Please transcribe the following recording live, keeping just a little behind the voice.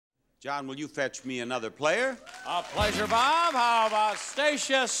John, will you fetch me another player? A pleasure, Bob. How about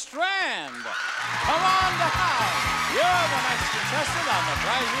Stacia Strand? Come on down. You're the next contestant on The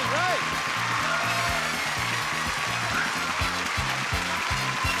Price is Right.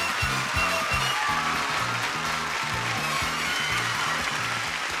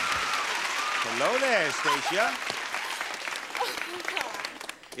 Hello there, Stacia.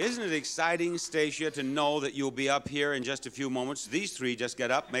 Isn't it exciting, Stacia, to know that you'll be up here in just a few moments? These three just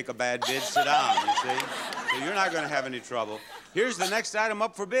get up, make a bad bid, sit down, you see? So you're not going to have any trouble. Here's the next item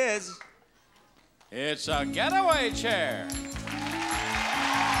up for bids. It's a getaway chair.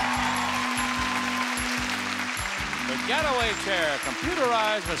 The getaway chair,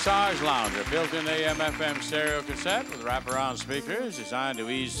 computerized massage lounger, built-in AM/FM stereo cassette with wraparound speakers, designed to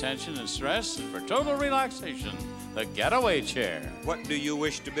ease tension and stress and for total relaxation. The getaway chair. What do you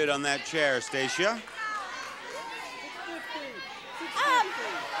wish to bid on that chair, Stacia?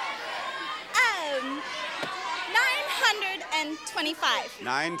 $925.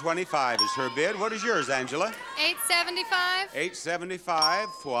 $925 is her bid. What is yours, Angela? $875. $875.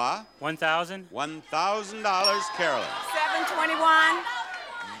 Foy. $1,000. $1,000, Carolyn.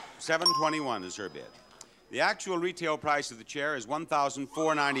 $721. $721 is her bid. The actual retail price of the chair is $1,495, and Foy wins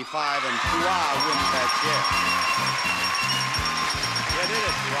that chair. Yeah, did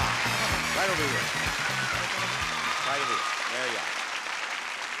it, Foy. Right over here. Right over here. There you are.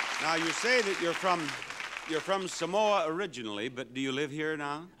 Now, you say that you're from Samoa originally, but do you live here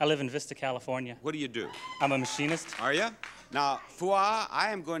now? I live in Vista, California. What do you do? I'm a machinist. Are you? Now, Foy,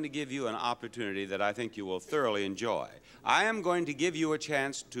 I am going to give you an opportunity that I think you will thoroughly enjoy. I am going to give you a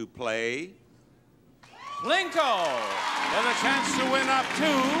chance to play Plinko, with a chance to win up to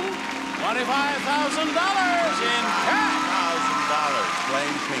 $25,000 in cash. $1,000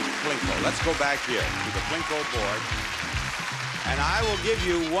 playing Plinko. Let's go back here to the Plinko board. And I will give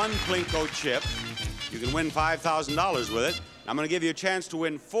you one Plinko chip. You can win $5,000 with it. I'm going to give you a chance to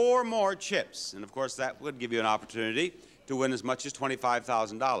win 4 more chips. And, of course, that would give you an opportunity to win as much as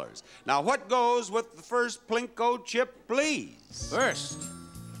 $25,000. Now, what goes with the first Plinko chip, please? First,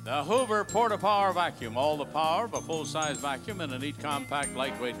 the Hoover Porta-Power vacuum. All the power of a full-size vacuum in a neat, compact,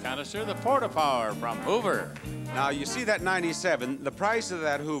 lightweight canister. The Porta-Power from Hoover. Now, you see that 97. The price of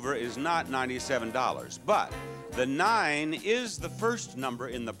that Hoover is not $97, but the 9 is the first number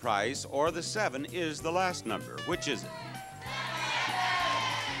in the price, or the 7 is the last number. Which is it?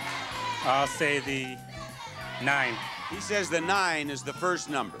 I'll say the 9. He says the 9 is the first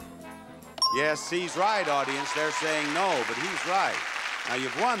number. Yes, he's right, audience. They're saying no, but he's right. Now,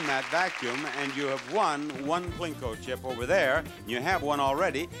 you've won that vacuum, and you have won one Plinko chip over there. You have one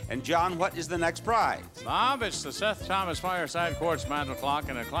already. And, John, what is the next prize? Bob, it's the Seth Thomas Fireside Quartz mantel clock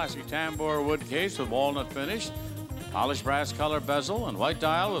in a classic tambour wood case with walnut finish, polished brass color bezel, and white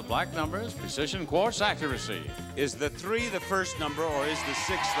dial with black numbers, precision quartz accuracy. Is the 3 the first number, or is the 6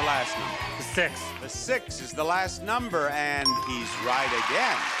 the last number? The 6. The 6 is the last number, and he's right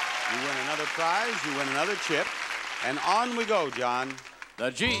again. You win another prize, you win another chip, and on we go, John. The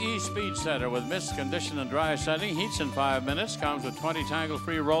GE Speed Setter with mist, condition, and dry setting heats in 5 minutes. Comes with 20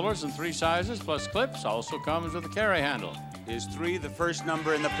 tangle-free rollers in 3 sizes, plus clips. Also comes with a carry handle. Is 3 the first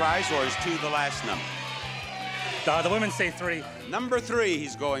number in the prize, or is 2 the last number? The women say 3. Number 3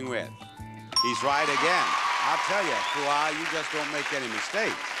 he's going with. He's right again. I'll tell you, Foy, you just don't make any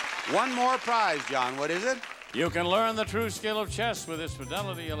mistakes. One more prize, John. What is it? You can learn the true skill of chess with this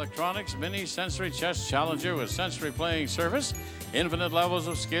Fidelity Electronics Mini Sensory Chess Challenger with sensory playing surface. Infinite levels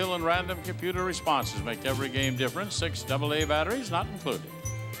of skill and random computer responses make every game different. 6 AA batteries not included.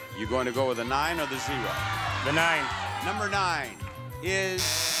 You going to go with the 9 or the 0? The 9. Number 9 is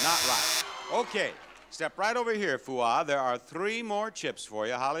not right. Okay, step right over here, Foy. There are 3 more chips for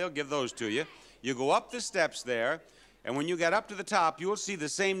you. Holly will give those to you. You go up the steps there, and when you get up to the top, you'll see the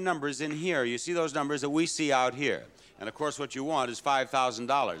same numbers in here. You see those numbers that we see out here. And, of course, what you want is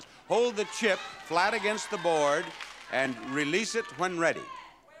 $5,000. Hold the chip flat against the board and release it when ready.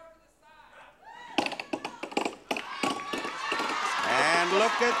 And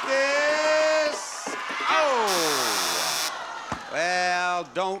look at this. Oh! Well,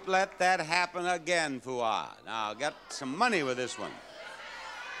 don't let that happen again, Foy. Now, get some money with this one.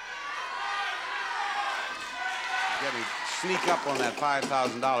 Sneak up on that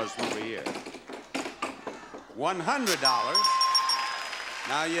 $5,000 from over here. $100.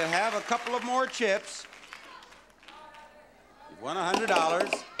 Now you have a couple of more chips. You've won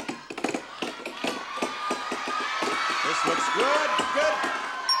 $100. This looks good. Good.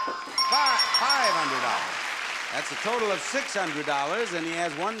 $500. That's a total of $600, and he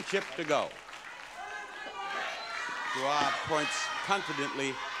has 1 chip to go. Foy points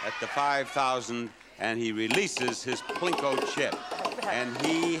confidently at the 5,000, and he releases his Plinko chip. And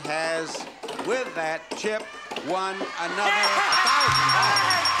he has, with that chip, won another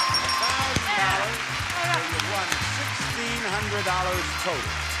 $1,000. So you won $1,600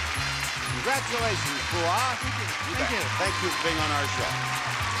 total. Congratulations, Fua. Thank you. Thank you for being on our show.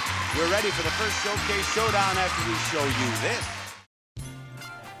 We're ready for the first showcase showdown after we show you this.